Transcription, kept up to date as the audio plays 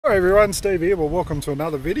Hi everyone, Steve here. Well, welcome to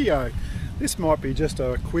another video. This might be just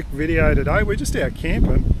a quick video today. We're just out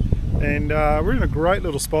camping and we're in a great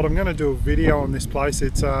little spot. I'm going to do a video on this place.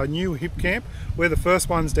 It's a new hip camp. We're the first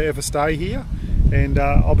ones to ever stay here, and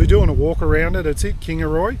I'll be doing a walk around it. It's at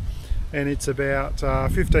Kingaroy and it's about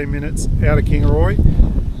 15 minutes out of Kingaroy.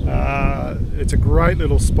 It's a great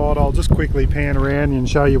little spot. I'll just quickly pan around and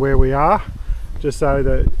show you where we are, just so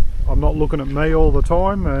that I'm not looking at me all the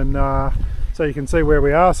time, and so you can see where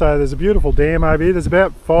we are. So there's a beautiful dam over here. There's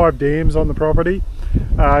about 5 dams on the property.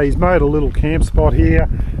 He's made a little camp spot here,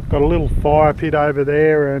 got a little fire pit over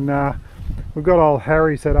there, and we've got old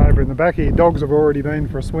Harry set over in the back here. Dogs have already been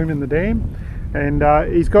for a swim in the dam,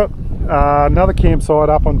 and he's got another campsite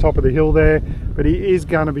up on top of the hill there, but he is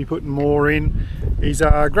going to be putting more in. He's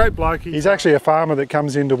a great bloke. He's actually a farmer that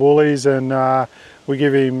comes into Woolies, and we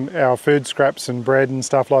give him our food scraps and bread and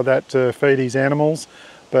stuff like that to feed his animals.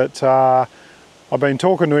 But I've been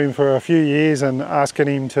talking to him for a few years and asking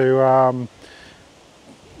him to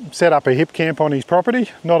set up a hip camp on his property,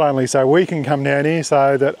 not only so we can come down here,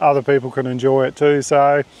 so that other people can enjoy it too.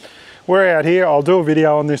 So we're out here. I'll do a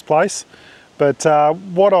video on this place, but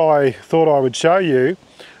what I thought I would show you,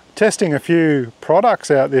 testing a few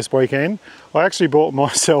products out this weekend. I actually bought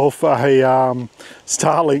myself a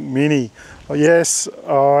Starlink Mini. Yes,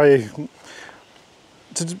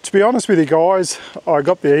 to be honest with you guys, I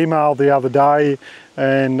got the email the other day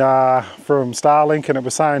and from Starlink, and it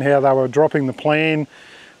was saying how they were dropping the plan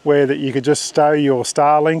where that you could just stow your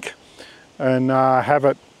Starlink and have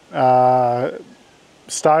it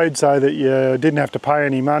stowed so that you didn't have to pay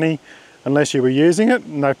any money unless you were using it,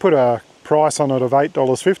 and they put a price on it of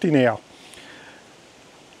 $8.50 now.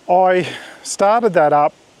 I started that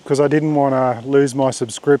up because I didn't want to lose my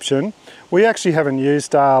subscription. We actually haven't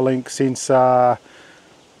used Starlink since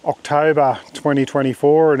October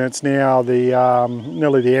 2024, and it's now the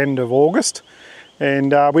nearly the end of August,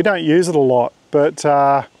 and we don't use it a lot, but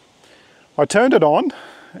I turned it on,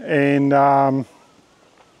 and I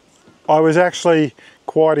was actually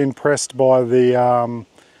quite impressed by the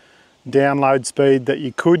download speed that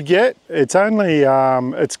you could get. It's only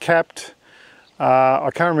it's capped, I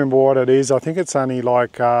can't remember what it is. I think it's only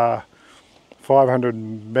like 500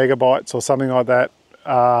 megabytes or something like that,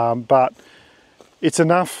 but it's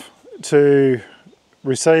enough to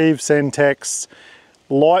receive, send texts,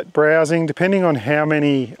 light browsing, depending on how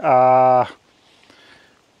many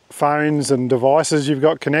phones and devices you've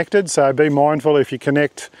got connected. So be mindful, if you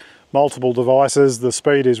connect multiple devices, the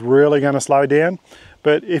speed is really going to slow down.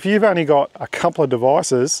 But if you've only got a couple of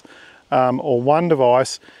devices or one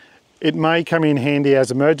device, it may come in handy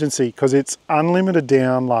as emergency, because it's unlimited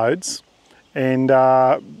downloads. And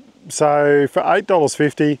so for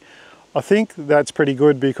 $8.50, I think that's pretty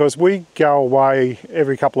good, because we go away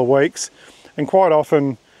every couple of weeks, and quite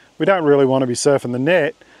often we don't really want to be surfing the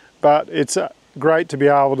net, but it's great to be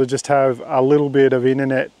able to just have a little bit of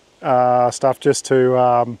internet stuff, just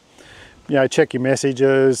to you know, check your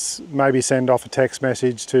messages, maybe send off a text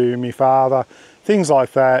message to my father, things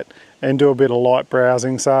like that, and do a bit of light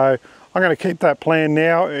browsing. So I'm going to keep that plan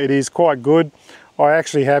now. It is quite good. I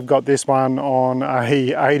actually have got this one on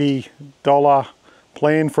a $80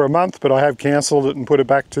 plan for a month, but I have cancelled it and put it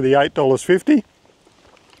back to the $8.50,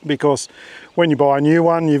 because when you buy a new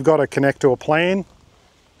one, you've got to connect to a plan.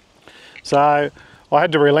 So I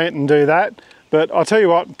had to relent and do that. But I'll tell you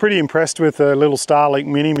what, I'm pretty impressed with the little Starlink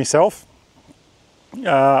Mini myself.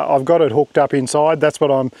 I've got it hooked up inside. That's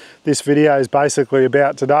what this video is basically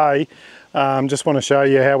about today. Just want to show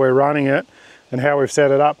you how we're running it and how we've set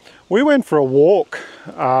it up. We went for a walk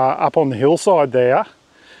up on the hillside there,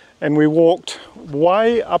 and we walked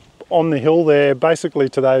way up on the hill there, basically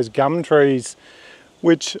to those gum trees,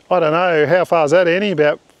 which, I don't know, how far is that, Annie?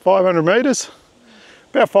 About 500 metres?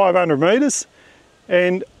 About 500 metres.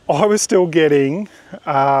 And I was still getting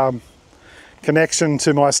connection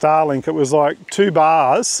to my Starlink. It was like 2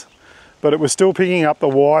 bars, but it was still picking up the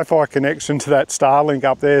Wi-Fi connection to that Starlink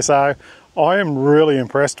up there. So I am really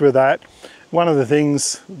impressed with that. One of the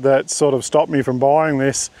things that sort of stopped me from buying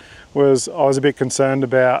this was I was a bit concerned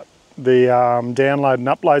about the download and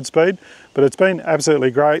upload speed, but it's been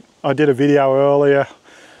absolutely great. I did a video earlier,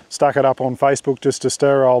 stuck it up on Facebook just to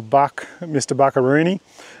stir old Buck, Mr. Buckaroony.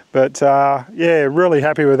 But yeah, really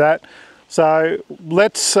happy with that. So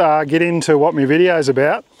let's get into what my video is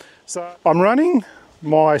about. So I'm running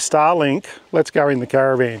my Starlink. Let's go in the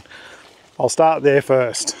caravan. I'll start there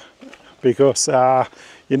first, because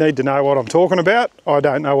you need to know what I'm talking about. I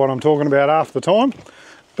don't know what I'm talking about half the time,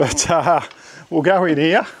 but we'll go in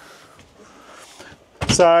here.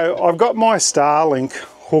 So I've got my Starlink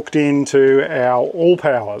hooked into our all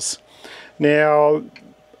powers. Now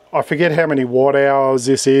I forget how many watt hours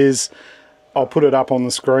this is. I'll put it up on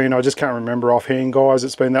the screen. I just can't remember offhand, guys.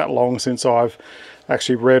 It's been that long since I've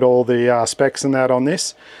actually read all the specs and that on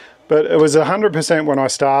this. But it was 100% when I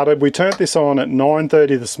started. We turned this on at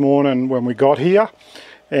 9:30 this morning when we got here,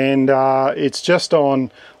 and it's just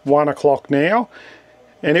on 1 o'clock now,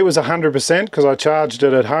 and it was 100% because I charged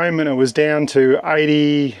it at home, and it was down to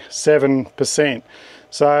 87%.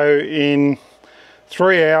 So in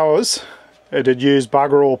 3 hours it had used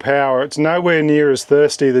bugger all power. It's nowhere near as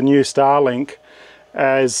thirsty, the new Starlink,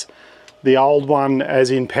 as the old one,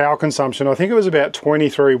 as in power consumption. I think it was about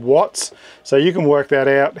 23 watts, so you can work that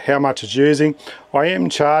out how much it's using. I am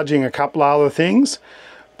charging a couple other things,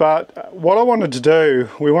 but what I wanted to do,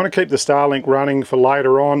 we want to keep the Starlink running for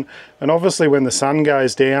later on, and obviously when the sun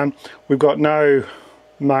goes down, we've got no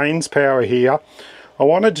mains power here. I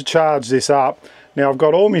wanted to charge this up. Now I've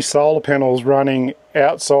got all my solar panels running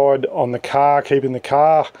outside on the car, keeping the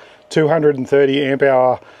car 230 amp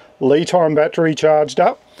hour Li-time battery charged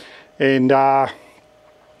up. And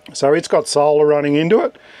so it's got solar running into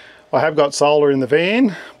it. I have got solar in the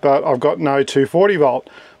van, but I've got no 240 volt,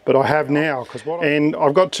 but I have now, and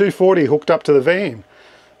I've got 240 hooked up to the van.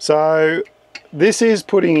 So this is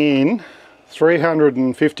putting in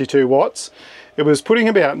 352 watts. It was putting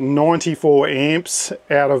about 94 amps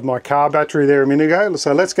out of my car battery there a minute ago.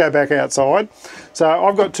 So let's go back outside. So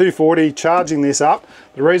I've got 240 charging this up.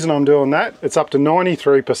 The reason I'm doing that, it's up to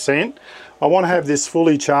 93%. I want to have this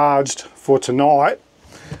fully charged for tonight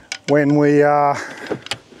when we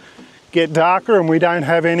get darker and we don't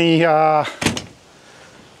have any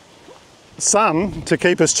sun to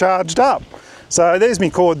keep us charged up. So there's my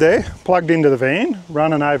cord there, plugged into the van,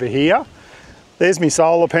 running over here. There's my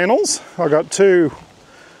solar panels. I've got 2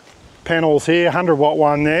 panels here, 100 watt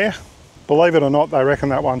one there. Believe it or not, they reckon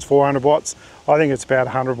that one's 400 watts. I think it's about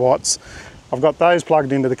 100 watts. I've got those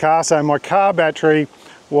plugged into the car, so my car battery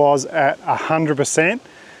was at 100%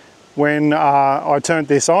 when I turned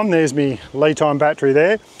this on. There's my Li-time battery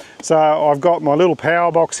there. So I've got my little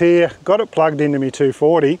power box here, got it plugged into my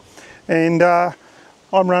 240, and I'm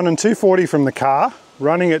running 240 from the car,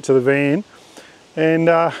 running it to the van, and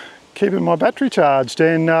keeping my battery charged.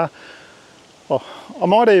 And well, I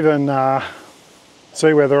might even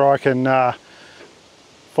see whether I can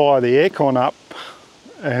fire the aircon up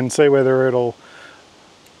and see whether it'll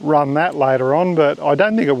run that later on, but I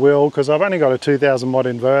don't think it will because I've only got a 2000 watt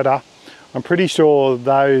inverter. I'm pretty sure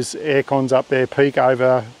those aircons up there peak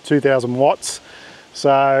over 2000 watts,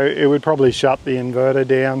 so it would probably shut the inverter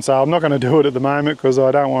down. So I'm not going to do it at the moment because I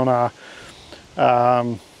don't want to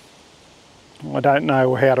I don't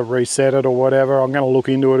know how to reset it or whatever. I'm going to look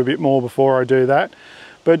into it a bit more before I do that.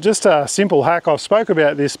 But just a simple hack, I've spoke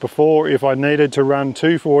about this before. If I needed to run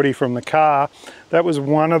 240 from the car, that was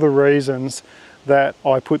one of the reasons that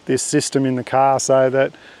I put this system in the car, so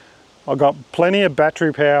that I got plenty of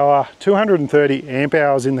battery power, 230 amp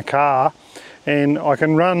hours in the car, and I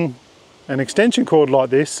can run an extension cord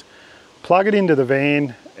like this, plug it into the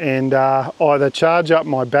van, and either charge up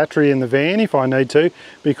my battery in the van if I need to,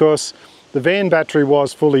 because the van battery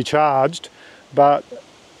was fully charged, but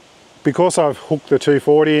because I've hooked the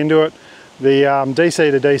 240 into it, the DC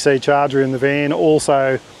to DC charger in the van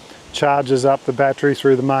also charges up the battery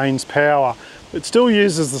through the mains power. It still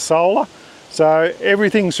uses the solar, so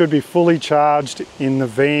everything should be fully charged in the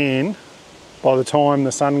van by the time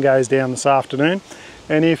the sun goes down this afternoon.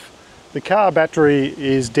 And if the car battery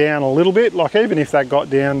is down a little bit, like even if that got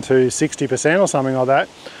down to 60% or something like that,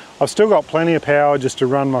 I've still got plenty of power just to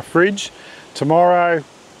run my fridge. Tomorrow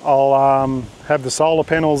I'll have the solar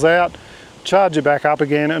panels out, charge it back up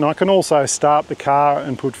again, and I can also start the car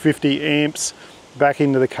and put 50 amps back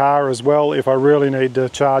into the car as well if I really need to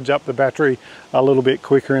charge up the battery a little bit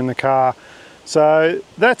quicker in the car. So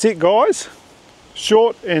that's it, guys,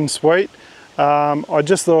 short and sweet. I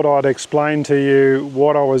just thought I'd explain to you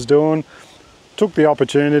what I was doing. Took the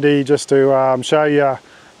opportunity just to show you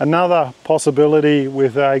another possibility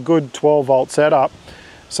with a good 12 volt setup,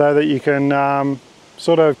 so that you can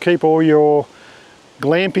sort of keep all your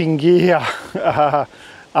glamping gear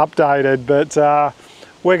updated. But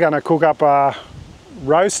we're going to cook up a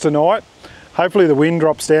roast tonight. Hopefully the wind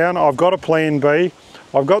drops down. I've got a plan B.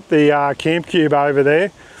 I've got the camp cube over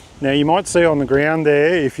there. Now you might see on the ground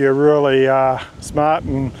there, if you're really smart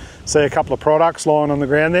and see a couple of products lying on the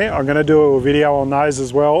ground there, I'm going to do a video on those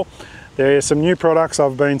as well. There are some new products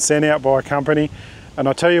I've been sent out by a company, and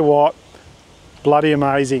I tell you what, bloody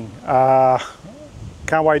amazing.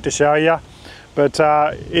 Can't wait to show you. But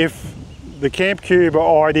if the camp cube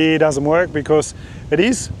idea doesn't work, because it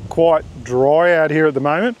is quite dry out here at the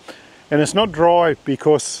moment, and it's not dry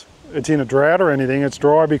because it's in a drought or anything. It's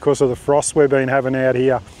dry because of the frost we've been having out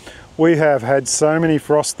here. We have had so many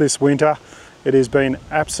frosts this winter. It has been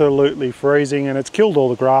absolutely freezing and it's killed all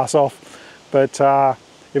the grass off. But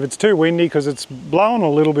if it's too windy, because it's blowing a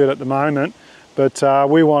little bit at the moment, but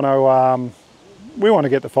we want to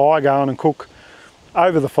get the fire going and cook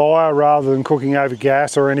over the fire rather than cooking over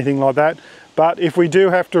gas or anything like that. But if we do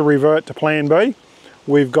have to revert to plan B,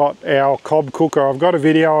 we've got our cob cooker. I've got a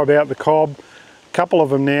video about the cob, a couple of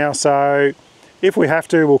them now, so if we have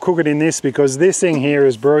to, we'll cook it in this, because this thing here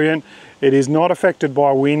is brilliant. It is not affected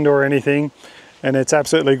by wind or anything, and it's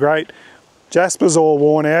absolutely great. Jasper's all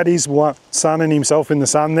worn out, he's sunning himself in the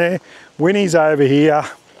sun there. Winnie's over here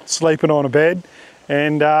sleeping on a bed,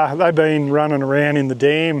 and they've been running around in the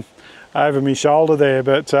dam over my shoulder there.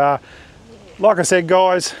 But like I said,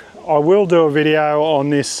 guys, I will do a video on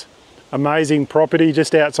this amazing property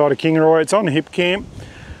just outside of Kingaroy. It's on Hip Camp.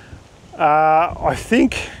 I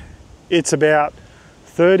think it's about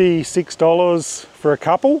 $36 for a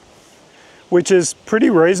couple, which is pretty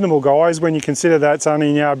reasonable, guys, when you consider that's only,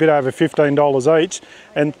 you know, a bit over $15 each,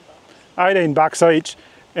 and 18 bucks each,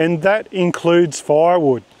 and that includes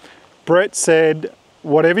firewood. Brett said,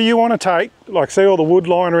 whatever you want to take, like see all the wood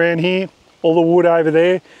lying around here, all the wood over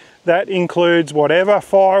there, that includes whatever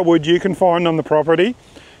firewood you can find on the property,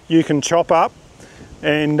 you can chop up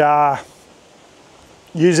and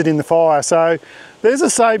use it in the fire. So there's a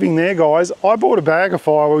saving there, guys. I bought a bag of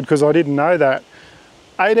firewood because I didn't know that.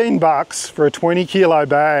 18 bucks for a 20 kilo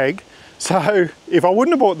bag. So if I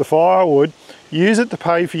wouldn't have bought the firewood, use it to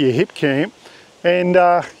pay for your hip camp, and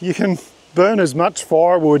you can burn as much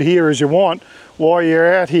firewood here as you want while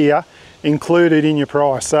you're out here, included in your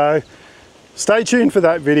price. So stay tuned for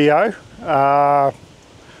that video.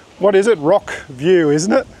 What is it? Rock View,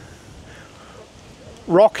 isn't it?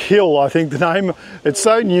 Rock Hill, I think the name. It's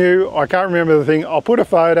so new, I can't remember the thing. I'll put a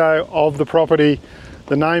photo of the property,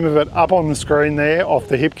 the name of it, up on the screen there off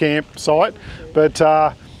the Hip Camp site. But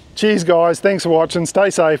cheers, guys. Thanks for watching. Stay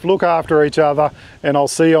safe, look after each other, and I'll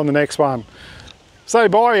see you on the next one. Say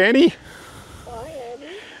bye, Annie.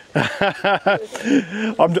 I'm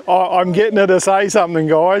getting her to say something,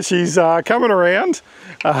 guys. She's coming around.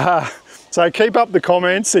 So keep up the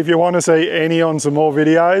comments if you want to see Annie on some more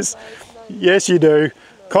videos. Yes, you do.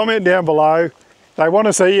 Comment down below. They want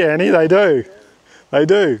to see you, Annie. They do. They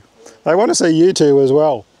do. They want to see you too as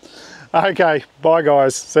well. Okay, bye,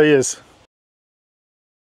 guys. See yous.